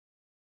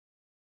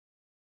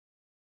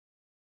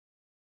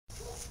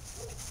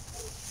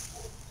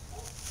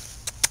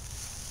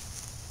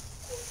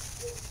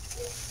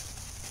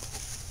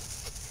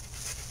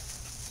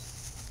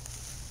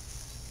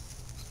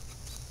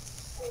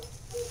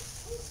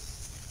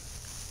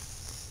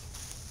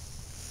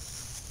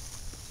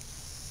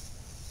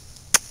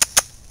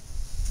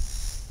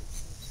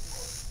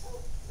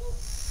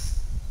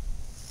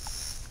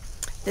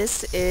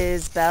This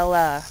is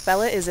Bella.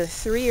 Bella is a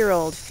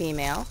 3-year-old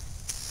female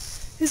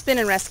who's been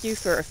in rescue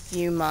for a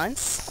few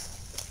months.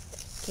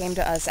 Came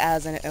to us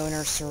as an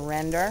owner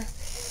surrender.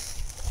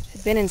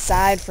 Had been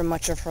inside for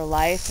much of her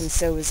life and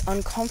so was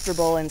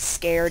uncomfortable and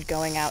scared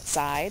going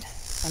outside.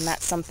 And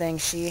that's something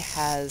she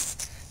has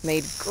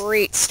made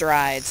great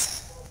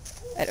strides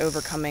at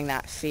overcoming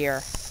that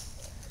fear.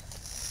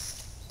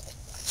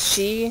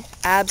 She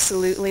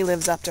absolutely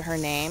lives up to her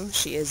name.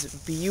 She is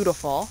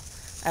beautiful.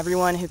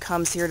 Everyone who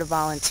comes here to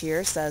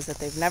volunteer says that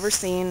they've never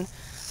seen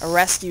a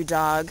rescue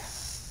dog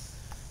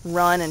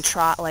run and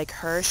trot like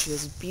her. She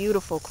has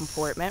beautiful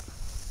comportment.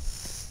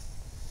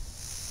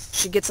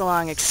 She gets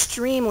along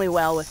extremely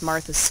well with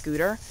Martha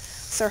Scooter,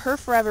 so her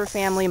forever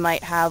family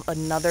might have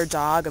another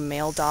dog, a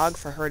male dog,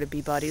 for her to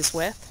be buddies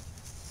with.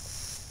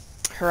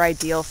 Her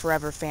ideal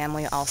forever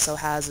family also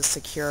has a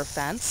secure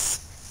fence,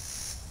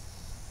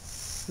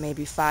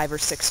 maybe 5 or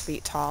 6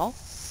 feet tall.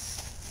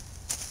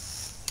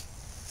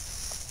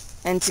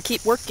 And to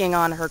keep working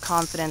on her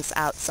confidence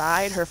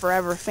outside, her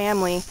forever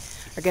family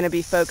are going to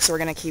be folks who are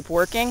going to keep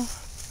working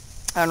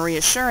on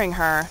reassuring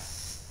her,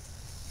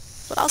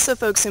 but also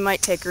folks who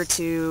might take her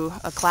to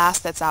a class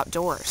that's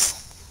outdoors.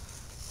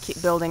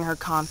 Keep building her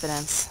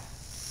confidence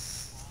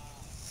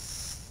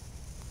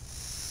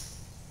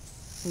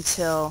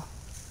until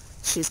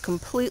she's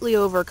completely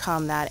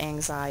overcome that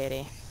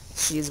anxiety.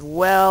 She's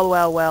well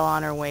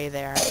on her way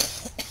there.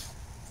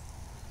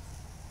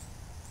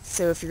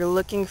 So if you're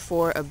looking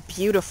for a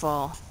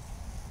beautiful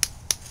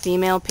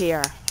female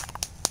peer,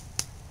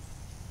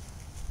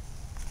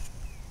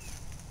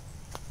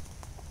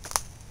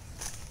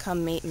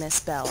 come meet Miss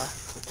Bella.